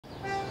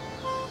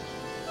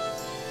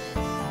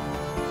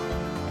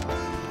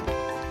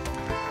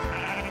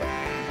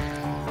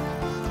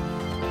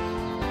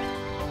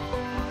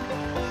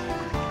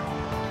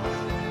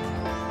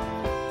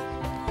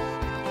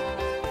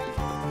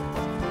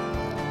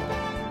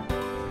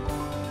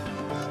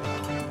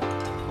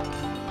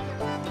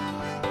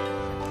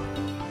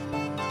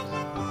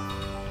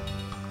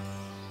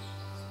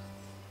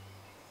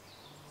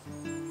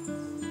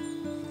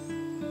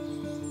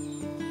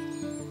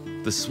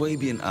The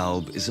Swabian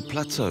Alb is a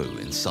plateau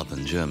in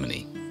southern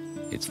Germany.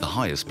 It's the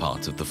highest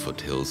part of the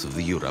foothills of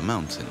the Jura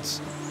Mountains.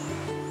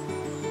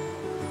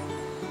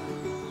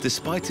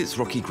 Despite its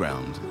rocky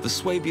ground, the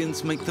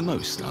Swabians make the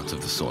most out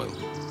of the soil.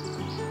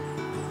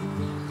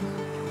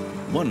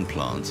 One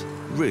plant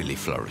really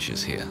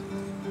flourishes here: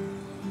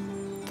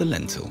 the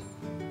lentil.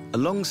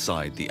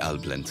 Alongside the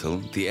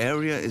Alb-lentil, the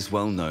area is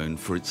well known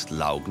for its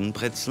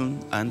Laugenbrezeln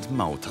and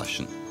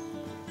Maultaschen.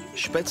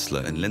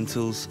 Spätzle and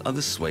lentils are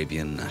the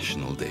Swabian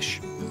national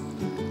dish.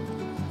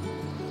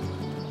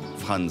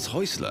 Franz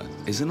Häusler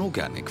is an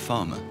organic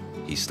farmer.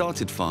 He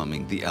started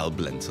farming the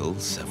Alb-lentil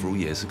several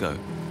years ago.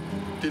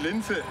 Die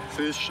Linse,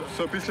 sie ist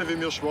so ein bisschen wie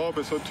wir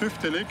Schwaben, so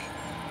tüftelig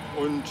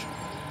und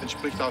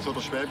entspricht auch so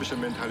der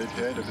schwäbischen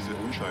Mentalität, ein bisschen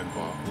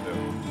unscheinbar. Ja.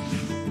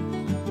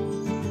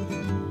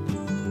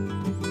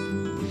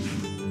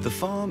 The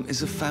farm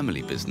is a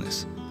family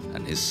business,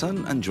 and his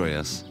son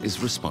Andreas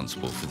is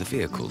responsible for the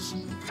vehicles.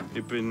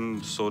 Ich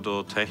bin so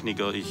der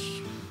Techniker.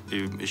 Ich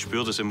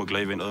spüre das immer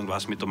gleich, wenn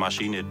irgendwas mit der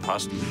Maschine nicht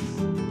passt.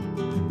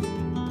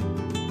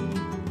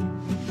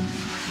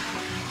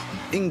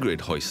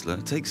 Ingrid Häusler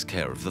takes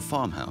care of the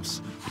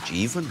farmhouse, which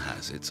even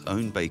has its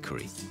own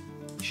bakery.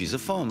 She's a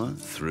farmer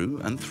through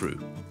and through.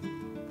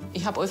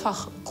 Ich habe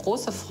einfach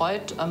große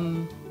Freude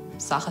am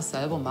Sache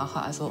selber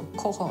machen, also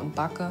kochen und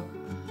backen.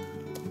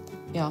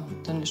 Ja,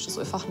 dann ist das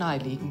einfach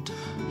naheliegend.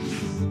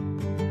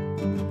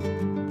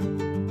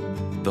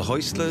 The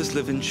Häuslers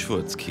live in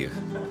Schwarzkirch,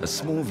 a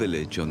small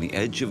village on the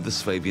edge of the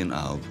Swabian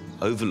Alb,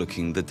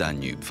 overlooking the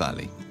Danube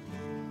Valley.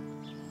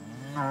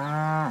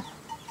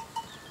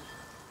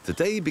 The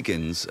day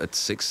begins at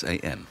 6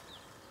 a.m.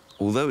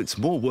 Although it's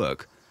more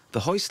work,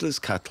 the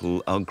Häuslers'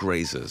 cattle are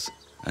grazers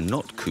and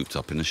not cooped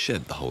up in a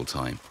shed the whole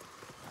time.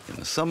 In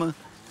the summer,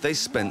 they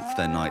spent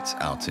their nights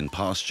out in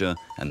pasture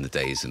and the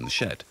days in the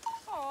shed.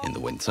 In the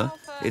winter,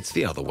 it's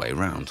the other way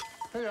round.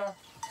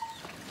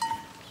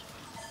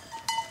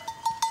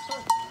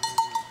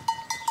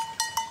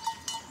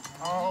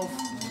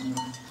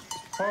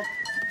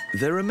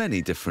 There are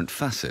many different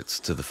facets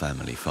to the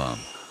family farm: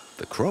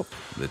 the crop,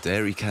 the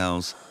dairy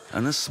cows,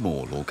 and a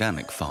small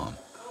organic farm.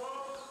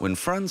 When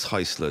Franz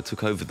Häusler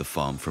took over the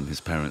farm from his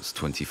parents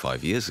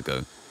 25 years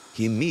ago,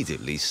 he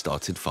immediately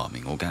started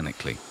farming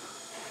organically.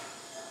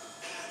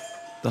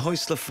 The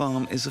Häusler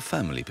farm is a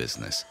family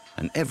business,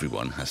 and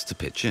everyone has to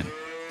pitch in.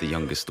 The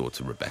youngest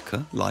daughter,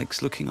 Rebecca,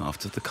 likes looking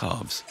after the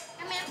calves.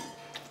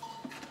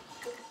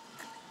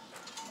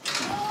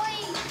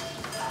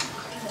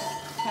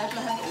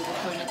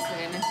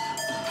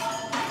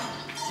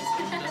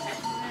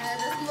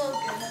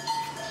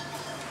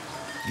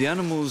 The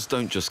animals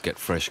don't just get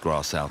fresh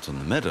grass out on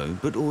the meadow,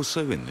 but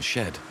also in the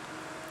shed.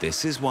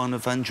 This is one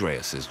of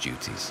Andreas's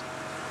duties.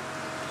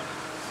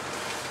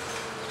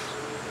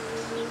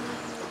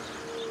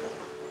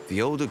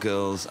 The older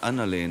girls,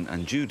 Annalene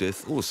and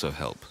Judith, also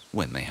help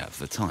when they have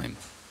the time.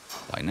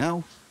 By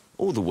now,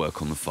 all the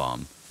work on the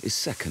farm is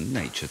second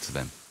nature to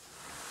them.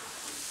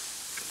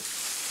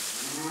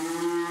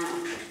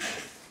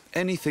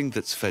 Anything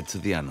that's fed to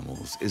the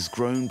animals is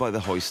grown by the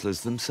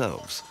Häuslers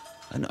themselves,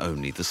 and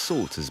only the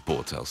salt is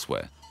bought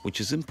elsewhere,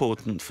 which is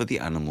important for the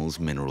animals'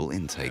 mineral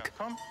intake.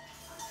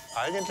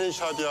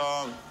 Eigentlich hat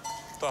ja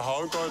der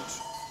Herrgott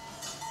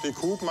die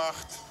Kuh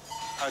gemacht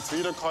als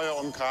Wiederkäuer,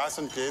 Gras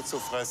und Klee zu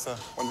fressen.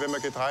 Und wenn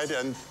man Getreide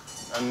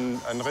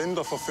an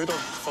Rinder verfüttert,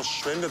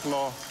 verschwendet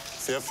man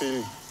sehr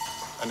viel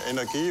an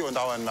Energie und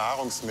auch an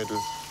Nahrungsmittel.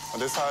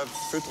 Und deshalb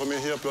füttern wir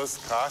hier bloß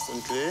Gras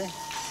und Klee,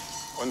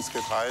 und das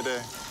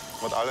Getreide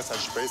wird alles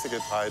als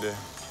Speisegetreide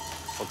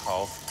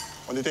verkauft.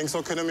 Und ich denke,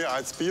 so können wir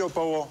als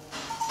Biobauer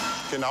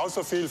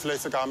genauso viel,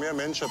 vielleicht sogar mehr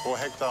Menschen pro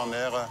Hektar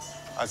ernähren,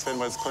 als wenn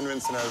wir jetzt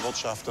konventionell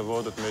wirtschaften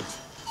würden mit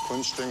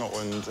Kunstdünger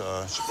und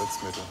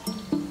Spritzmitteln.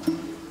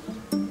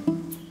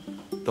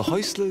 The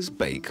Häuslers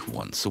bake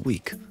once a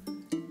week.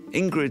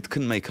 Ingrid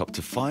can make up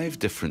to 5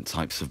 different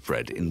types of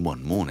bread in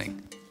one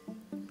morning.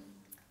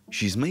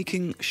 She's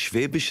making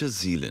Schwäbische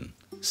Seelen,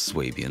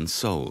 Swabian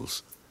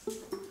Souls.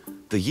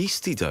 The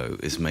yeasty dough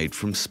is made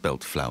from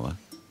spelt flour,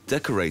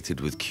 decorated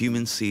with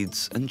cumin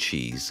seeds and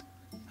cheese,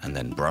 and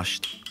then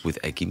brushed with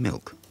eggy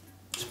milk.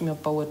 Wir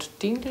bauen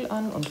Dinkel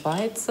an und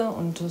Weizen,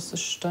 und das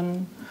ist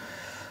dann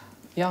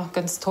ja,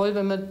 ganz toll,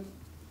 wenn man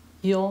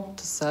hier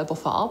das selber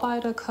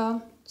verarbeiten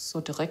kann. So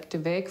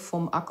direkter Weg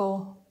vom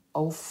Acker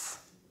auf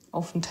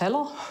den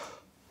Teller.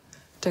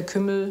 Der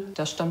Kümmel,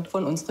 der stammt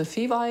von unserer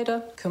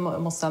Viehweide. Können wir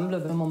immer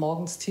sammeln, wenn wir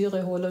morgens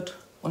Tiere holen.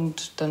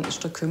 Und dann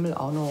ist der Kümmel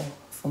auch noch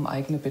vom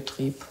eigenen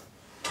Betrieb.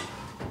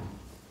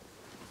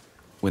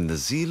 When the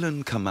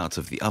Seelen come out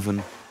of the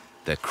oven,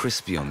 they're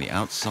crispy on the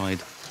outside,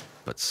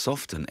 but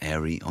soft and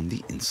airy on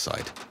the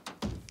inside.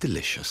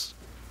 Delicious.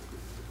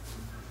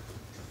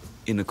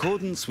 In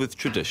accordance with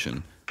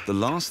tradition, the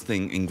last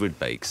thing Ingrid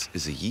bakes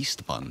is a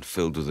yeast bun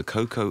filled with a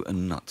cocoa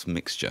and nut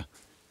mixture.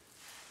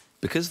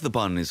 Because the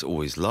bun is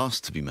always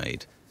last to be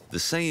made, the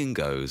saying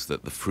goes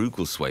that the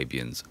frugal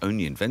Swabians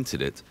only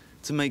invented it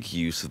to make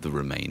use of the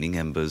remaining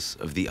embers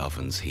of the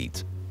oven's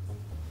heat.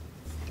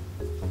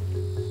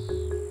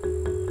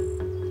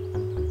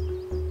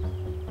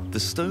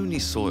 stony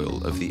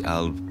soil of the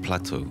Alb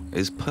plateau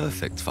is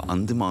perfect for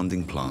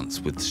undemanding plants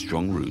with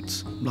strong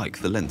roots, like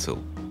the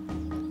lentil.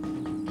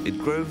 It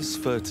grows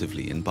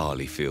furtively in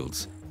barley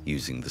fields,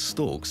 using the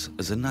stalks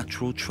as a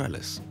natural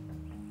trellis.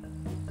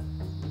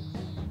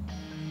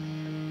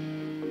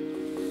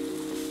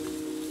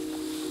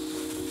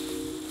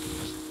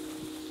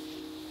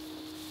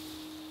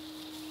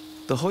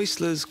 The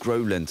Häuslers grow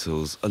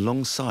lentils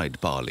alongside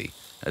barley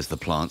as the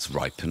plants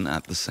ripen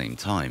at the same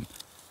time.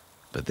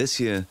 But this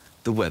year,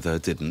 the weather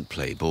didn't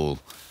play ball.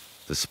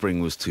 The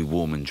spring was too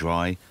warm and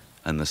dry,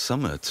 and the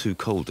summer too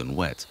cold and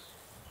wet.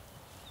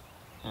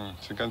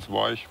 Sie sind ganz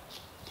weich.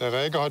 Der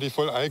Regen hat die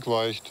voll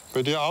eingeweicht.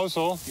 Bei dir auch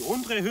so? Die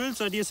unteren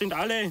Hülse, die sind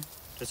alle,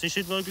 das ist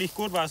nicht wirklich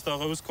gut, was da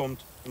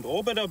rauskommt. Und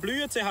oben, da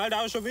blühen sie halt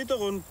auch schon wieder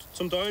und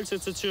zum Teil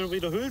setzen sie schon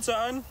wieder Hülse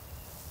an.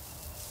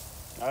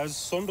 Also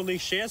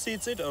sonderlich schön sieht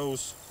es nicht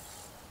aus.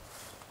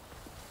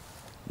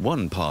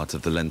 One part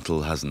of the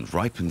lentil hasn't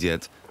ripened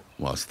yet,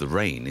 whilst the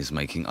rain is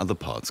making other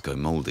parts go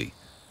mouldy.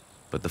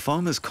 But the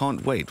farmers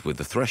can't wait with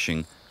the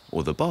threshing,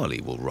 or the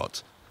barley will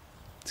rot.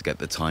 To get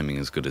the timing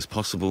as good as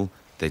possible,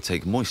 they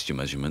take moisture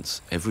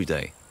measurements every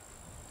day.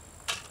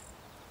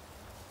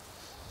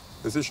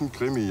 Es ist ein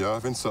Krimi,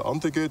 ja. Wenn es zur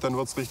Ernte geht, dann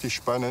wird es richtig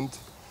spannend.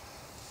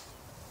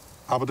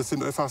 Aber das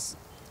sind einfach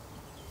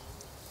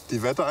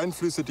die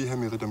Wettereinflüsse, die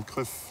haben wir nicht im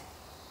Griff.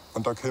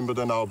 Und da können wir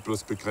dann auch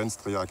bloß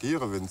begrenzt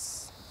reagieren. Wenn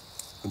es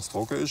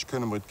trocken ist,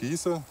 können wir nicht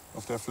gießen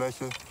auf der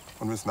Fläche.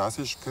 Und wenn es nass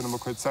ist, können wir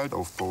kein Zelt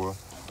aufbauen.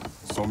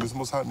 So müssen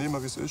wir es halt nehmen,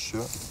 wie es ist.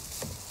 Ja.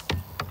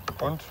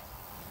 Und?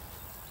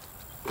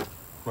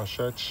 Was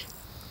schätzt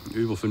du?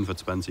 Über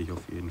 25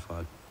 auf jeden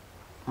Fall.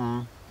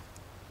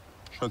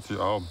 Schätze ich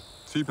auch.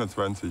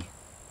 27.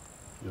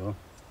 Ja.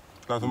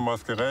 Lassen wir mal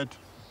das Gerät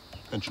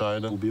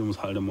entscheiden. Probieren wir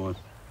es halt einmal.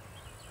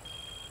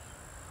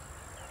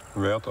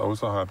 Wert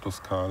außerhalb der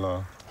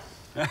Skala.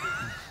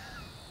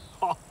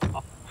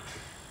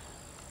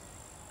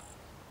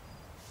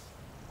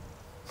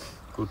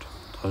 Gut,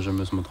 Tasche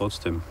müssen wir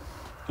trotzdem.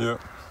 Ja.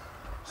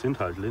 Sind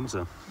halt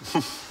Linsen.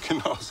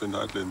 Genau, sind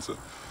halt Linsen.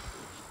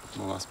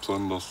 Noch was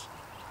Besonderes.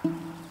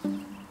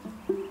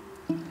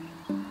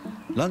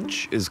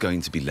 Lunch is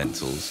going to be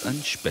lentils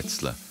and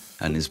Spätzle,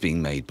 and is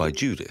being made by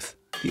Judith,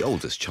 the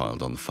oldest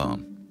child on the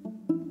farm.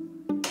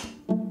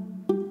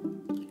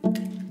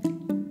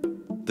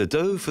 The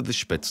dough for the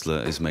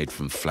Spätzle is made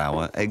from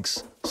flour,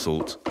 eggs,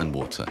 salt and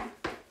water.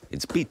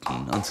 It's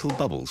beaten until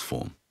bubbles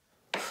form.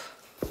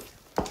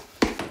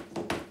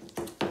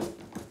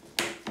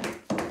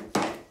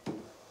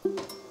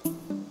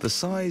 The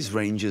size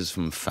ranges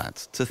from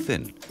fat to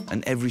thin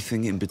and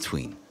everything in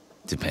between,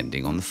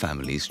 depending on the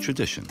family's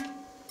tradition.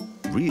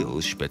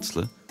 Real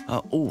Spätzle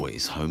are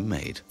always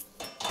homemade.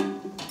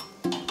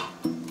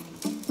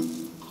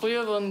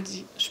 Früher wurden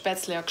die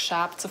Spätzle ja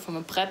geschabt, so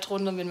vom Brett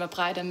runter mit einem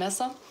breiten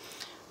Messer.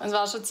 Und es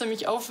war schon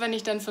ziemlich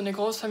aufwendig, dann für eine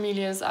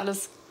Großfamilie das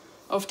alles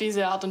auf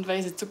diese Art und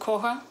Weise zu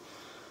kochen.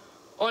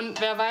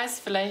 Und wer weiß,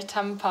 vielleicht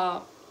haben ein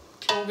paar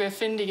kluge,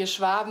 findige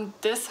Schwaben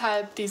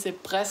deshalb diese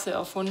Presse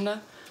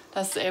erfunden,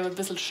 dass es eben ein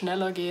bisschen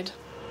schneller geht.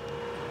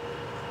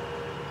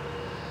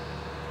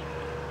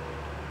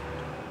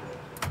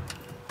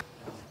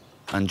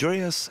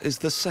 Andreas is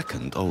the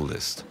second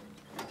oldest.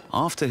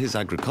 After his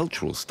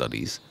agricultural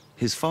studies,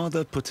 his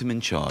father put him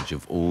in charge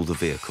of all the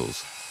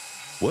vehicles.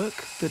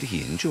 Work that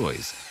he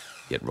enjoys,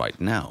 yet right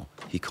now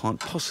he can't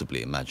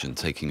possibly imagine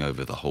taking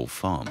over the whole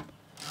farm.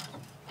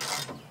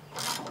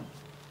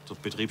 Der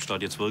Betrieb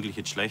steht jetzt wirklich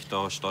nicht schlecht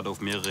da, steht auf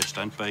mehrere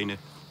Standbeine.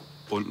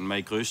 Und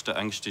meine größte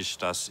Angst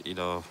ist, dass ich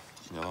da,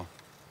 ja,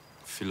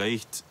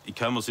 vielleicht, ich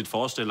kann mir das nicht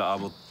vorstellen,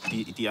 aber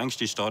die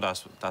Angst ist da,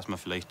 dass man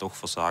vielleicht doch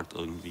versagt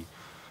irgendwie.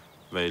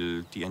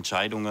 Weil die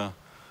Entscheidungen,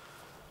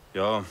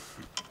 ja,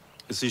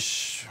 es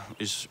ist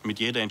mit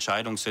jeder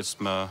Entscheidung setzt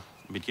man,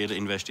 mit jeder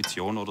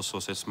Investition oder so,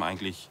 setzt man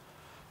eigentlich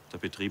der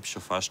Betrieb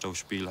schon fast aufs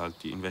Spiel. Halt,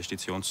 die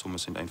Investitionssummen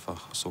sind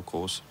einfach so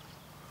groß.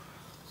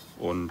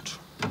 Und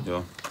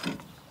ja,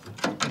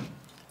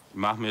 ich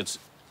mache mir jetzt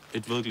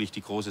nicht wirklich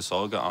die große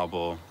Sorge,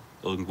 aber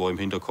irgendwo im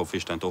Hinterkopf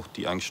ist dann doch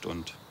die Angst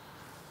und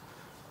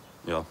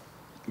ja,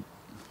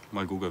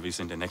 mal gucken, wie es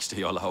in den nächsten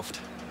Jahren läuft.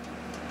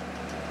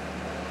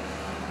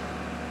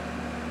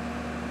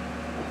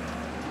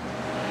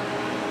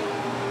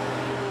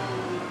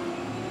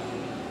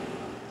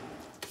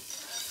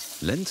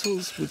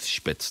 Lentils with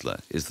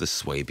Spätzle is the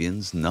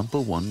Swabians'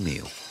 #1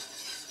 meal.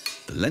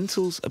 The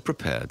lentils are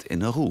prepared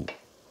in a roux,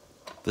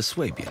 the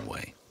Swabian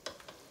way.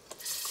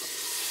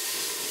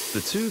 The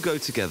two go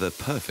together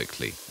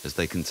perfectly as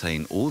they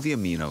contain all the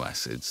amino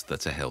acids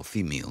that a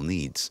healthy meal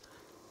needs.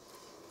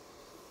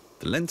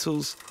 The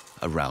lentils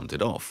are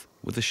rounded off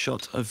with a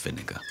shot of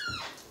vinegar.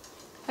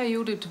 Hey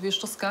Judith, wie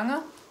ist das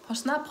gegangen?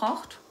 Hast du es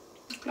nachgebracht?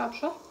 Ich glaube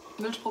schon.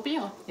 Willst du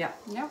probieren? Ja.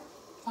 Ja.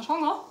 Hast du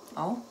Hunger?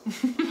 Auch.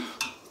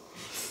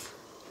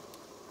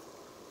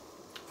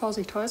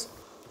 Vorsicht, Häus.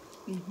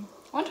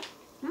 Und?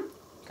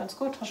 Ganz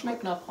gut, hast du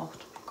Schmeckt. nachgebracht.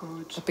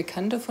 Gut. Eine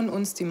Bekannte von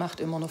uns, die macht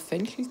immer noch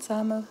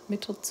Fenchelsamen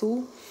mit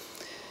dazu.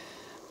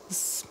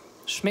 Das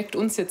schmeckt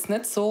uns jetzt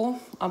nicht so,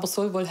 aber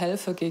soll wohl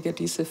helfen gegen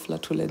diese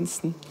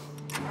Flatulenzen.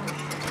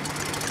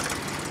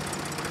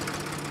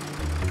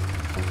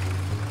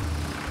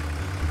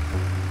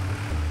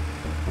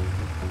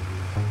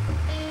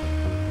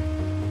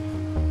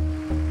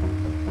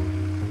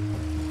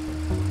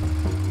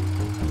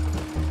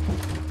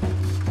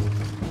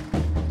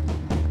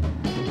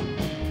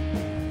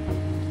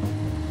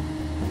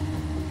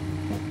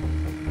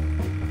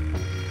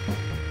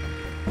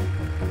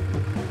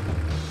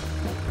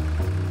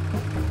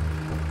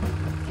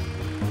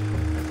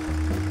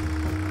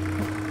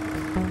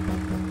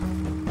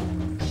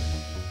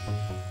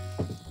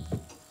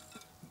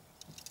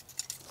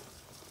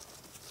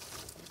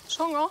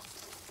 Hunger?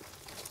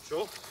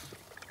 Sure.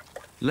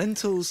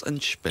 Lentils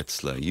and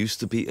Spätzle used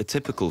to be a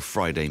typical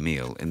Friday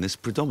meal in this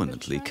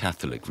predominantly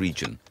Catholic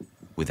region,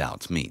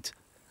 without meat.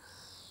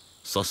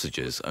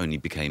 Sausages only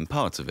became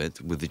part of it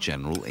with the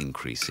general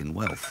increase in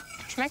wealth.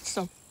 Schmeckt's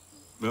so?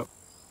 Ja.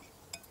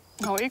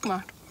 Hab ich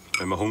gemacht.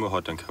 Wenn man Hunger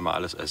hat, dann kann man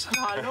alles essen.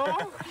 Hallo?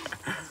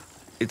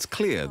 It's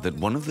clear that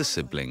one of the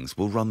siblings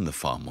will run the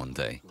farm one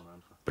day,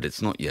 but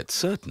it's not yet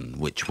certain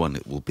which one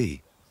it will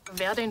be.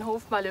 Wer den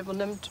Hof mal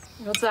übernimmt,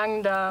 ich würde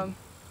sagen, da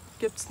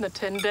gibt's eine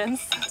Tendenz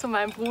zu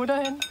meinem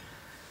Bruder hin.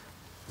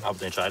 Aber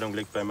die Entscheidung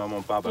liegt bei Mama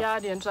und Papa. Ja,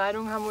 die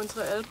Entscheidung haben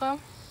unsere Eltern.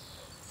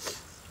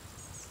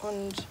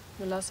 Und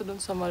wir lassen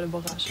uns dann mal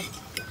überraschen.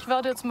 Ich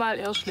werde jetzt mal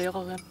erst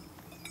Lehrerin.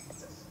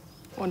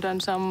 Und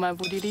dann schauen wir mal,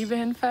 wo die Liebe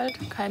hinfällt.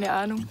 Keine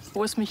Ahnung,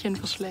 wo es mich hin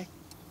verschlägt.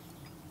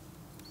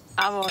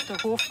 Aber der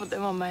Hof wird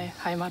immer meine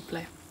Heimat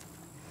bleiben.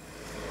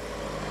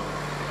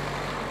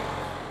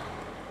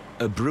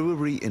 A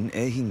brewery in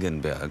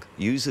Ehingen-Berg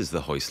uses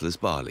the Häuslers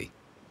barley.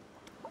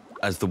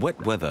 As the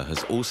wet weather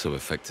has also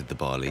affected the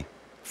barley,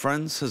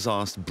 Franz has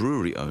asked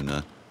brewery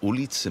owner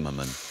Uli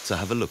Zimmermann to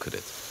have a look at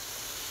it.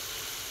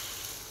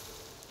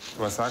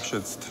 Was sagst du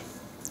jetzt?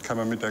 Kann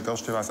man mit der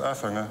Gerste was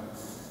anfangen?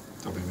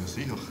 Da bin ich mir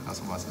sicher,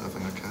 dass man was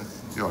anfangen kann.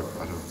 Ja,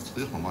 also jetzt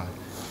riechen wir mal.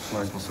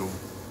 Weiß man so.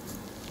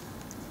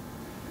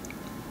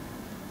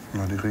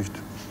 Ja, die riecht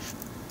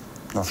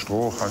nach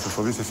Stroh, also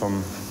so wie sie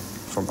vom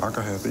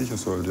Acker her riechen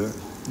sollte.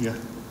 Ja.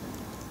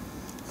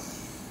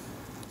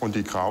 Und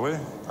die graue,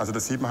 also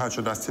das sieht man halt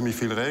schon, dass ziemlich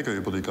viel Regen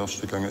über die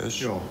Gerste gegangen ist.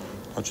 Ja.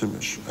 Hat schon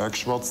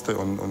geschwärzte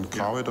und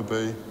graue Ja.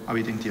 dabei. Aber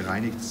ich denke, die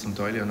reinigt es zum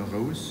Teil ja noch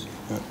raus.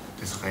 Ja.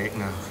 Das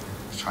Regnen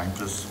scheint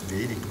bloß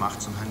wenig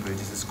gemacht zu haben, weil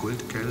dieses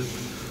Goldgelb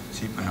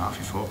sieht man nach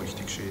wie vor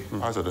richtig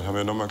schön. Also, da haben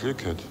wir noch mal Glück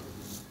gehabt.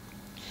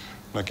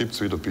 Dann gibt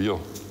es wieder Bier.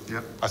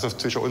 Ja. Also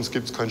zwischen uns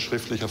gibt es keinen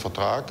schriftlichen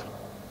Vertrag.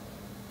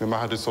 Wir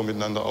machen das so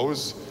miteinander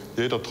aus.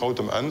 Jeder traut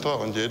dem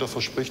anderen und jeder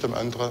verspricht dem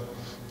anderen.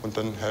 Und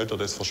dann hält er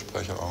das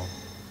Versprechen auch.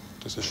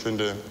 Das ist,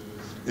 finde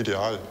ich,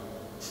 ideal.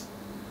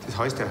 Das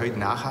heißt ja heute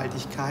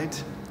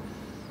Nachhaltigkeit.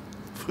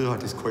 Früher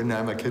hat das keiner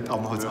einmal gehabt,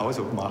 aber man hat es auch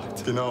so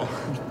gemacht. Genau.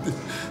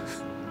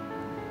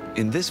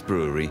 In this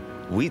brewery,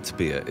 wheat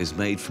beer is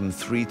made from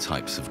 3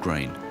 types of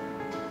grain.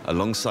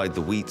 Alongside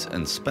the wheat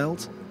and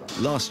spelt,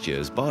 last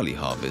year's barley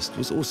harvest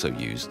was also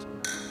used.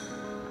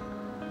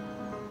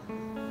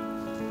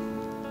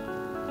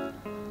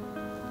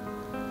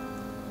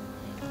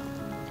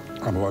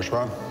 Aber weißt du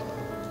was?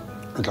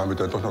 Ich glaube,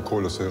 da doch noch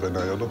Kohlensäure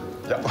rein, oder?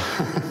 Ja,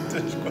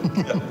 das ist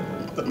gut. Ja.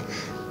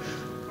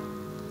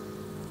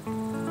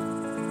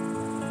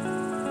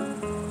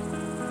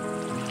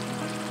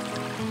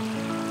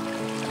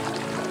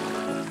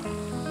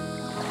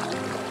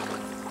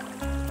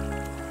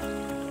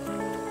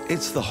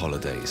 It's the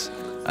holidays,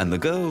 and the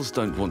girls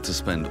don't want to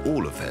spend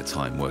all of their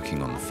time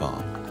working on the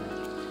farm.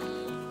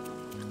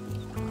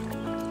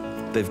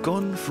 They've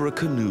gone for a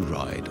canoe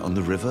ride on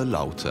the river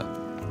Lauter.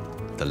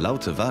 The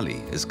Lauter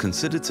Valley is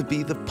considered to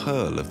be the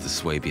pearl of the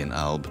Swabian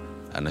Alb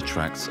and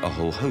attracts a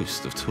whole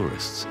host of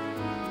tourists.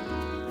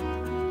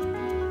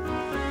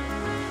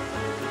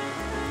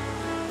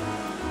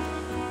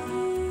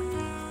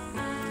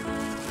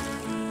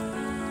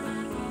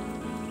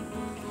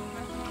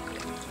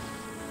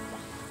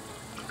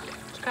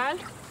 Kalt?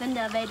 Wenn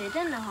du Weide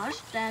drin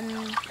hast, dann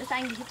ist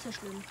eigentlich nicht so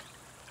schlimm.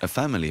 A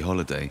family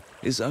holiday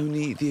is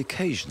only the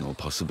occasional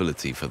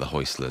possibility for the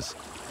Häuslers.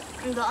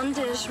 Und der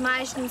andere ist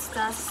meistens,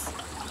 dass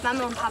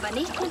Mama und Papa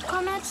nicht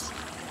mitkommen.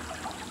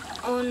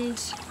 Und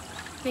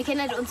wir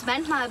können uns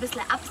manchmal ein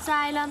bisschen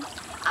abseilen.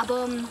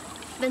 Aber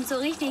wenn so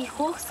richtig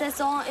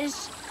Hochsaison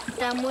ist,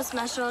 dann muss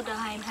man schon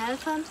daheim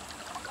helfen.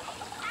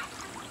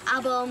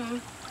 Aber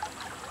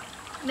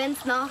wenn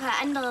es nachher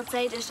eine andere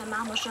Zeit ist, dann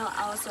machen wir schon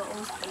auch so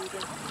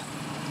Ausflüge.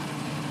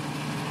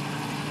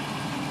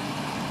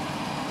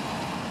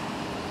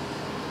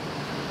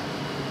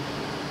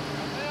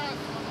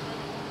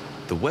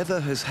 The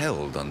weather has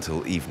held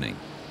until evening,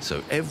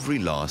 so every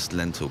last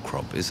lentil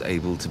crop is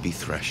able to be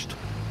threshed.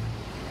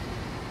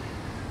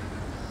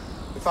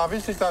 Es war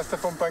wichtig, dass du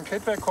vom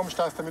Bankett wegkommst,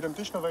 dass du mit dem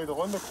Tisch noch weiter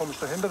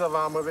runterkommst. Dahinter da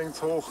war mal ein wenig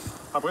zu hoch.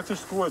 Aber jetzt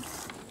ist es gut.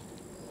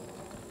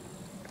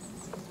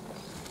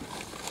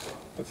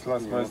 Jetzt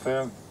lass mal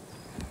sehen.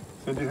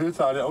 Sind die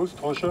Hülse alle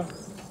ausdroschen?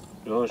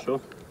 Ja,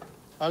 schon.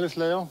 Alles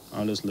leer?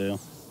 Alles leer.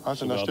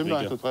 Also, da stimmt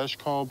eigentlich der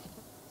Dreschkorb.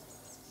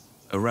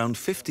 Around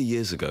 50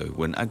 years ago,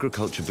 when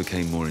agriculture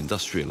became more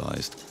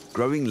industrialized,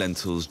 growing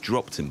lentils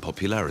dropped in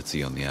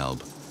popularity on the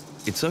Alb.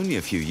 It's only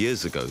a few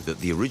years ago that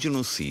the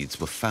original seeds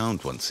were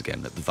found once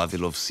again at the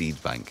Vavilov Seed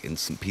Bank in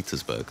St.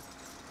 Petersburg.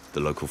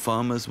 The local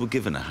farmers were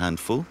given a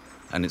handful,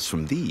 and it's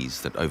from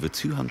these that over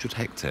 200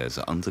 hectares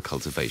are under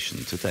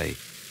cultivation today.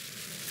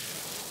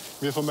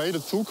 Wir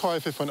vermeiden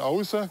Zukäufe von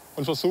außen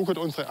und versuchen,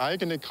 unsere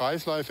eigenen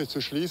Kreisläufe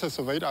zu schließen,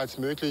 so weit als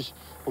möglich,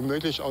 um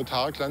möglichst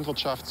autark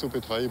Landwirtschaft zu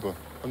betreiben.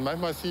 Und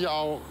manchmal sehe ich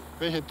auch,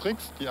 welche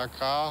Tricks die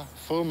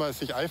Agrarfirmen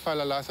sich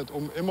einfallen lassen,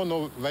 um immer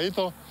noch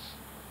weiter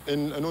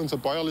in unsere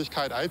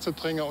Bäuerlichkeit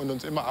einzudringen und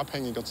uns immer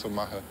abhängiger zu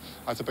machen.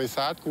 Also bei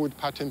Saatgut,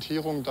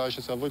 Patentierung, da ist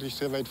es ja wirklich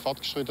sehr weit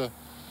fortgeschritten.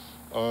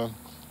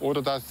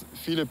 Oder dass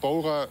viele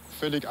Bauern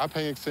völlig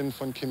abhängig sind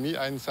von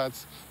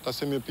Chemieeinsatz. Da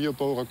sind wir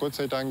Biobauern Gott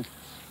sei Dank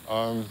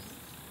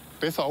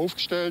besser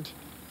aufgestellt.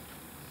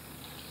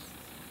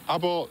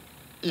 Aber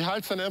ich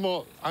halte es dann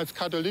immer als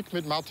Katholik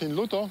mit Martin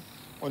Luther.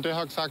 Und der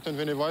hat gesagt, und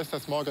wenn ich weiß,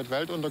 dass morgen die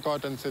Welt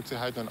untergeht, dann setze ich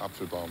halt noch einen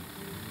Apfelbaum.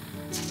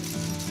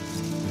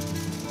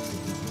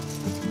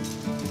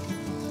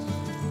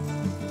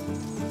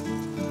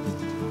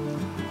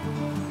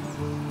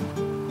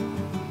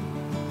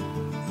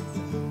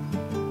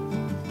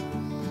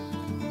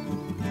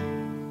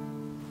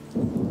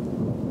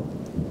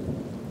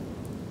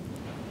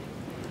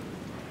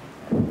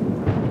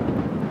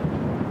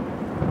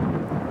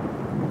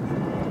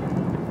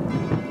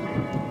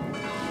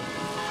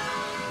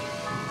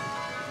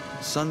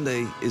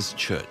 Sunday is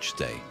church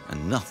day,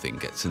 and nothing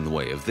gets in the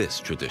way of this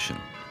tradition.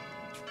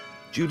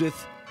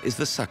 Judith is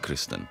the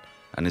sacristan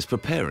and is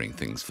preparing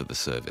things for the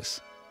service.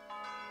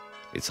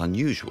 It's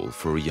unusual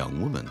for a young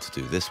woman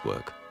to do this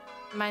work.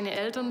 Meine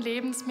Eltern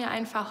leben es mir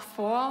einfach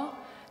vor,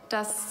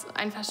 dass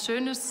einfach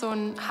schön ist, so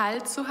einen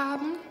Halt zu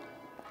haben.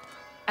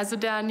 Also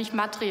der nicht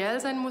materiell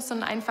sein muss,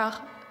 sondern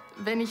einfach,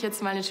 wenn ich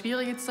jetzt mal eine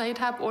schwierige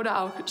Zeit habe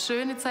oder auch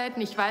schöne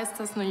Zeiten, ich weiß,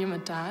 dass noch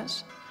jemand da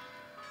ist.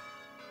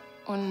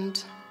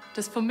 Und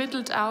das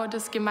vermittelt auch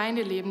das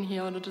Gemeindeleben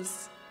hier oder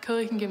das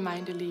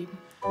Kirchengemeindeleben.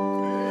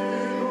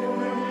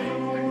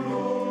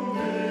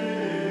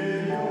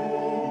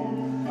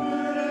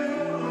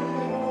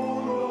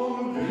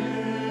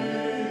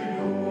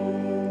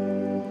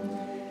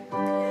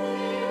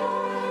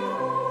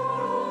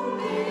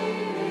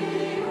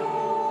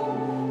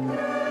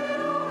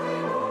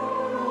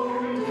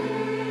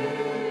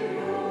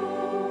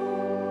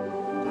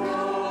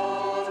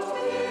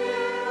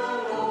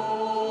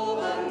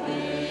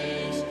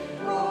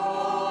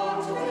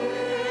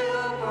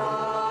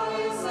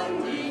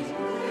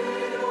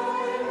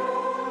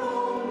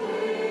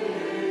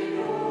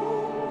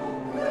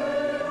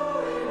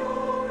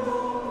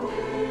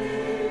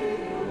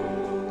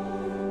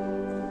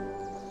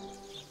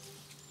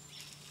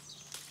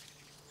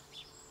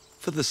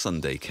 For the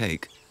Sunday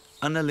cake,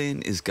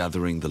 Annalene is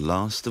gathering the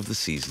last of the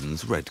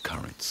season's red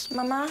currants.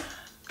 Mama,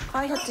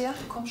 reicht dir?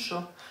 Komm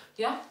schon.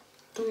 Ja?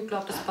 Du, ich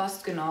glaube, das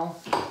passt genau.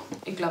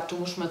 Ich glaube, du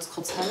musst mir jetzt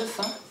kurz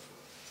helfen.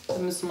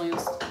 Dann müssen wir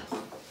jetzt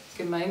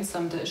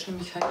gemeinsam, der ist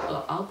nämlich halt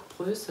arg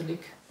bröselig.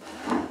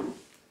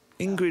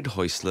 Ingrid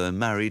Häusler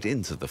married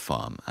into the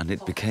farm and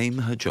it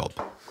became her job.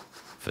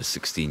 For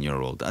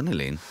 16-year-old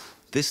Annalene,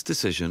 this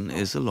decision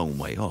is a long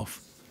way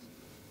off.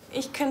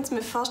 Ich könnte es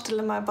mir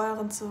vorstellen, mal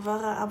Bäuerin zu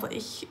werden, aber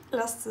ich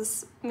lasse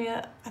es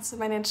mir, also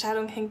meine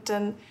Entscheidung hängt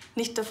dann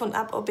nicht davon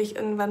ab, ob ich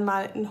irgendwann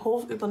mal einen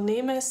Hof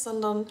übernehme,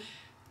 sondern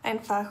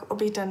einfach,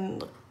 ob ich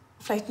dann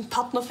vielleicht einen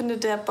Partner finde,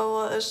 der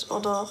Bauer ist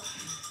oder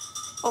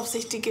ob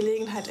sich die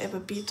Gelegenheit eben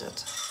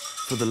bietet.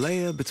 For the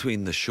layer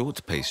between the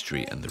short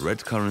pastry and the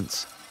red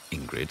currants,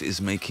 Ingrid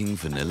is making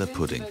vanilla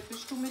pudding.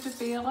 Bist du mit den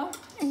Beeren?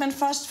 Ich bin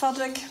fast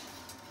fertig.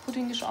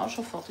 Pudding ist auch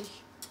schon fertig.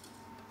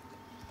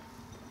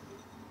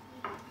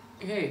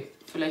 Hey,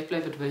 vielleicht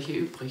bleibt welche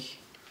übrig.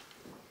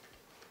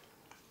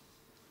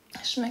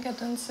 Schmeckt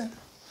Linsen.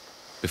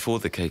 Before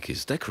the cake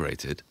is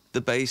decorated,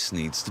 the base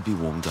needs to be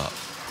warmed up.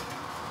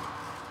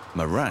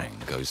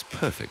 Meringue goes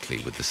perfectly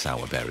with the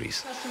sour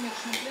berries.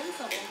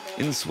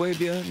 In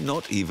Swabia,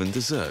 not even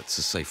desserts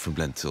are safe from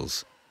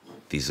lentils.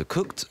 These are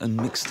cooked and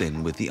mixed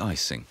in with the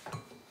icing.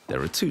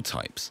 There are two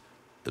types,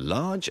 the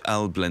large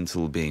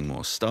Alb-lentil being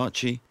more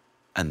starchy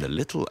and the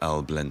little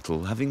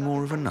Alb-lentil having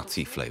more of a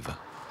nutty flavour.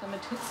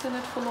 Damit Hitze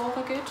nicht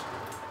verloren geht.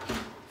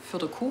 Für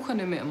den Kuchen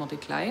nehmen wir immer die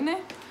kleine.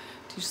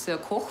 Die ist sehr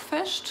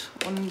kochfest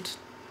und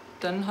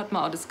dann hat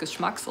man auch das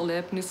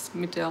Geschmackserlebnis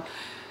mit der,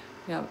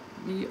 ja,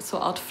 wie so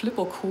eine Art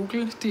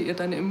Flipperkugel, die ihr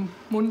dann im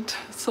Mund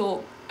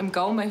so im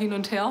Gaumen hin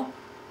und her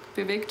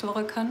bewegt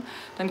werden kann.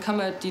 Dann kann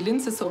man die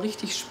Linse so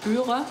richtig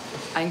spüren.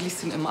 Eigentlich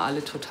sind immer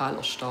alle total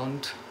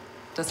erstaunt,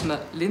 dass man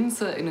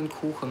Linse in einen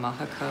Kuchen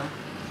machen kann.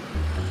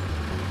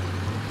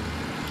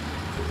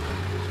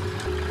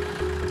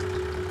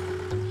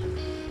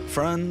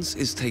 Franz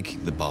is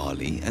taking the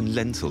barley and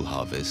lentil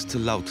harvest to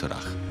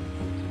Lauterach.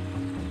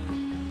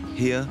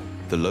 Here,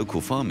 the local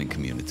farming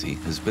community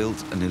has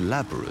built an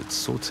elaborate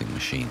sorting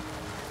machine.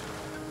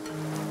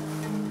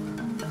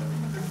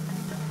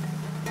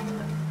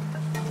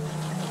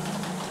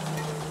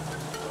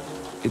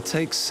 It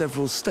takes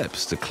several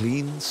steps to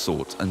clean,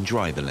 sort and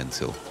dry the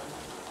lentil.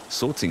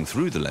 Sorting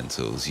through the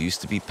lentils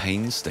used to be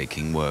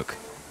painstaking work,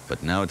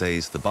 but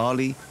nowadays the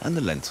barley and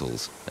the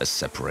lentils are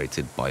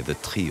separated by the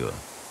trieur.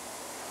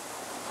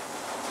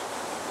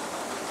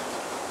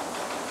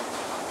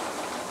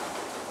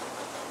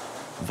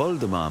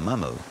 Waldemar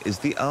Mammel is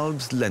the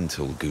Alb's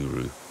lentil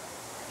guru.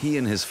 He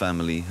and his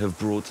family have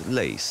brought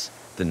lace,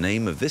 the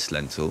name of this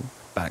lentil,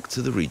 back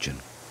to the region.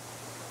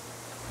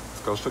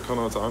 Das Gerste kann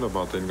man jetzt auch noch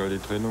warten, weil die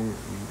Trennung,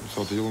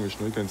 Sortierung ist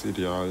nicht ganz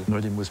ideal.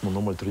 Die muss man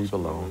noch mal drüber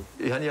laufen.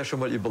 Ich habe ja schon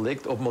mal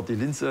überlegt, ob man die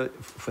Linse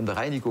von der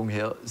Reinigung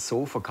her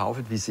so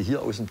verkauft, wie sie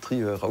hier aus dem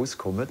Trio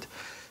rauskommt.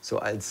 So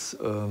als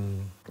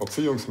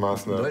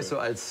Erziehungsmaßnahme. So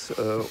als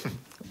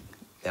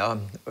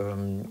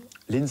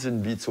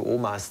Linsen wie zu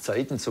Omas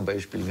Zeiten zum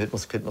Beispiel.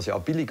 Könnte man sie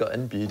auch billiger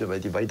anbieten,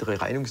 weil die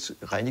weiteren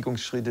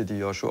Reinigungsschritte, die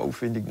ja schon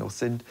aufwendig noch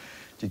sind,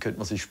 die könnte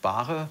man sich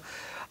sparen.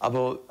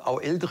 Aber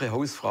auch ältere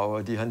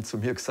Hausfrauen, die haben zu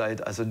mir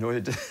gesagt, also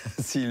nicht,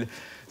 sie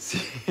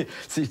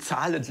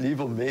zahlen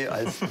lieber mehr,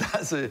 als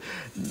dass sie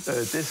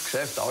das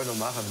Geschäft auch noch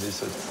machen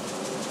müssen.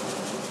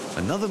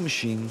 Another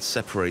machine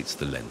separates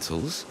the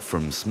lentils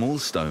from small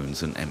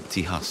stones and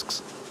empty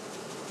husks.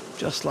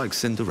 Just like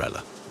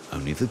Cinderella,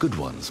 only the good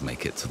ones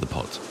make it to the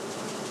pot.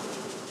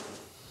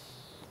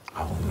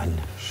 Oh Mann,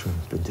 schon,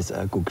 wenn du das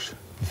anguckst,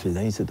 wie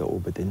viele Linsen da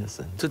oben drin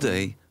sind.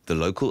 Today, the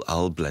local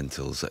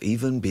Alblentils are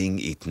even being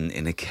eaten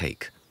in a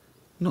cake.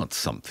 Not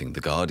something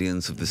the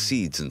guardians of the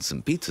seeds in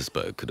St.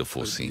 Petersburg could have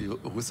foreseen.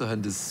 Die Russen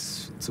haben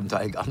das zum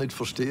Teil gar nicht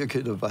verstehen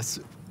können,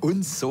 was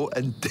uns so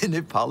an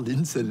den paar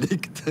Linsen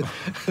liegt,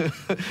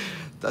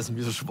 dass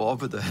wir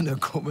Schwaben da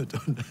hinkommen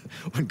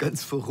und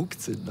ganz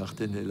verrückt sind nach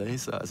den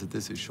Linsen. Also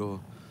das ist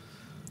schon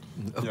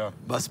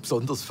was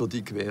Besonderes für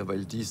die gewesen,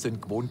 weil die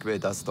sind gewohnt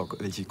gewesen, dass da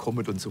welche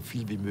kommen und so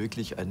viel wie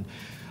möglich an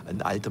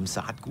altem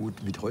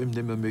Saatgut mit Heim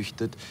nehmen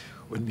möchten.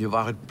 Und wir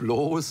waren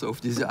bloß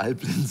auf diese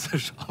Alb-Linsen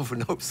scharf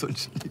und auf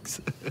sonst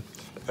nichts.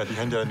 Ja, die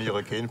haben ja in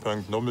ihrer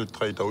Genbank nochmal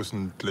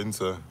 3000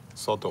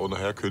 Linsensorten oder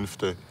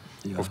Herkünfte,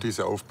 auf die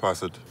sie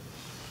aufpassen.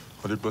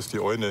 Und nicht bloß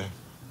die eine,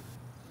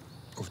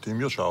 auf die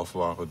wir scharf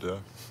waren. Ja.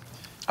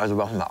 Also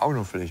was wir auch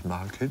noch vielleicht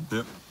machen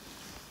können,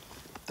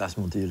 dass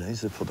man die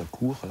Linsen für den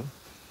Kuchen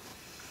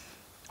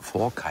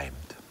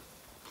vorkeimt.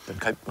 Dann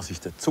kann man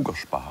sich den Zucker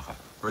sparen.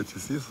 Weil sie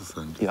süßer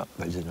sind? Ja,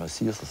 weil sie noch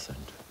süßer sind.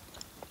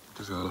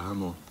 Das ist ja der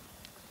Hammer.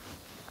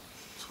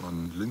 So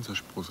ein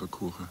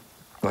Linsensprosserkuchen.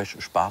 Weißt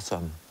du,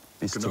 sparsam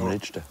bis zum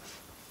Letzten.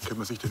 Kann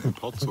man sich den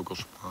Importzucker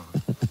sparen?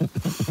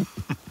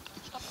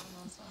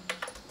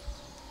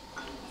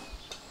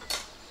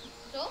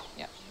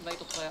 Ja,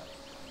 weiter drehen.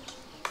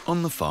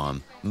 On the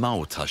farm,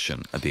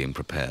 Maultaschen are being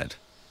prepared.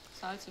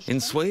 In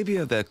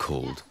Swabia, they're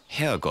called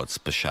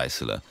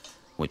Herrgottsbescheißler,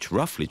 which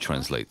roughly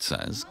translates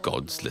as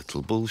God's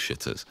little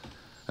bullshitters,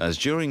 as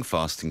during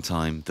fasting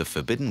time, the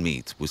forbidden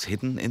meat was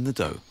hidden in the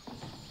dough.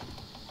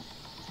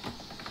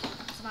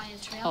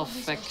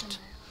 Perfekt.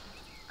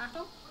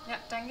 Achtung. Ja,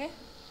 danke.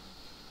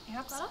 Ich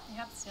hab's,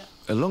 ja.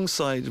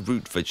 Alongside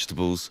root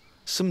vegetables,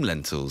 some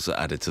lentils are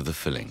added to the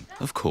filling,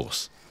 of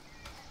course.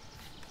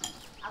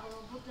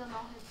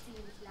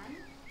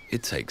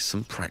 It takes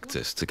some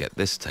practice to get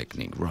this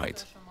technique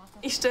right.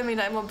 Ich stelle mich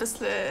da immer ein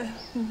bisschen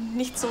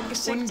nicht so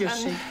geschickt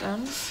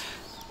an.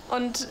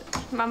 Und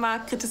Mama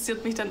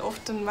kritisiert mich dann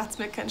oft, dann macht es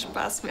mir keinen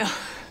Spaß mehr.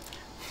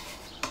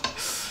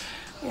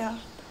 Ja.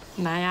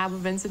 Naja,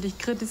 aber wenn sie dich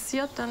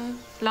kritisiert, dann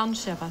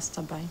lernst du ja was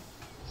dabei.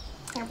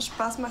 Aber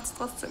Spaß macht es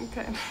trotzdem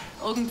keinen.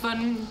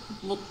 Irgendwann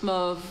wird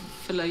man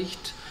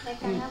vielleicht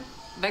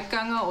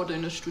weggegangen oder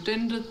in ein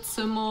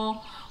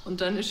Studentenzimmer.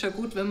 Und dann ist ja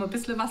gut, wenn man ein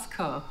bisschen was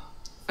kann.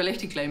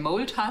 Vielleicht die kleine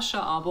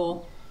Maultasche,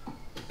 aber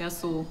ja,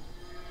 so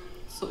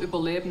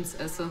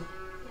Überlebensessen.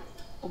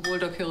 Obwohl,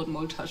 da gehört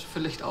Maultasche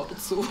vielleicht auch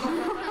dazu.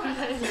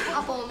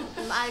 Aber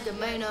im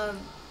Allgemeinen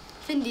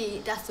finde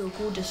ich das so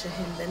gute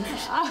Hündin.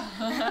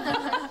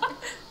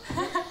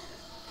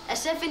 Eine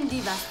Chefin,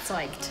 die was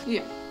zeugt.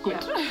 Ja, gut.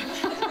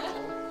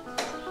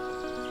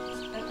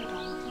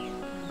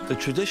 The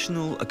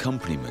traditional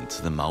accompaniment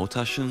to the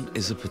Maultaschen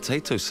is a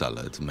potato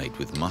salad made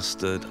with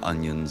mustard,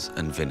 onions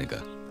and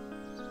vinegar.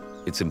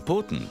 It's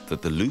important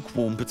that the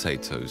lukewarm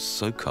potatoes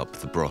soak up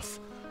the broth.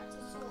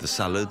 The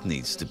salad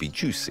needs to be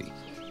juicy.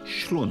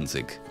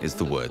 Schlunzig is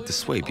the word the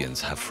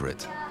Swabians have for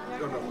it.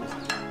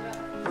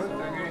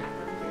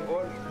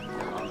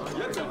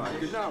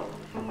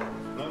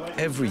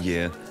 Every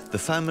year, the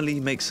family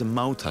makes a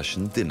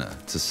Maultaschen dinner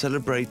to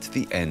celebrate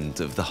the end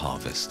of the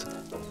harvest.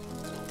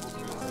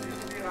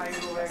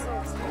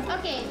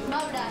 Okay,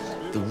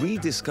 Maultaschen. The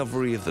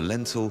rediscovery of the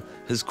lentil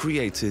has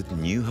created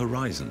new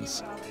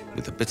horizons.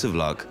 With a bit of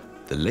luck,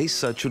 the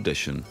Leser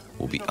tradition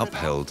will be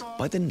upheld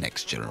by the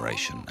next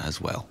generation as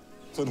well.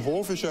 So ein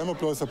Hof ist ja immer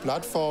bloß eine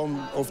Plattform,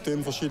 auf der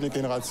verschiedene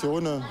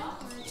Generationen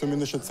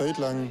zumindest eine Zeit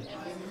lang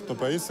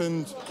dabei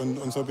sind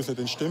und so ein bisschen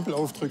den Stempel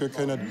aufdrücken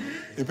können.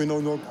 Ich bin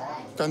auch nur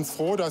ganz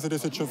froh, dass ich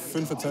das jetzt schon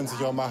 25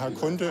 Jahre machen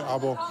konnte,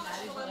 aber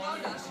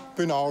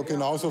bin auch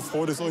genauso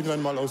froh, das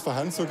irgendwann mal aus der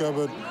Hand zu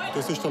geben.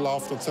 Das ist der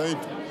Lauf der Zeit.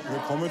 Wir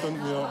kommen und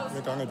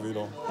wir gehen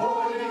wieder.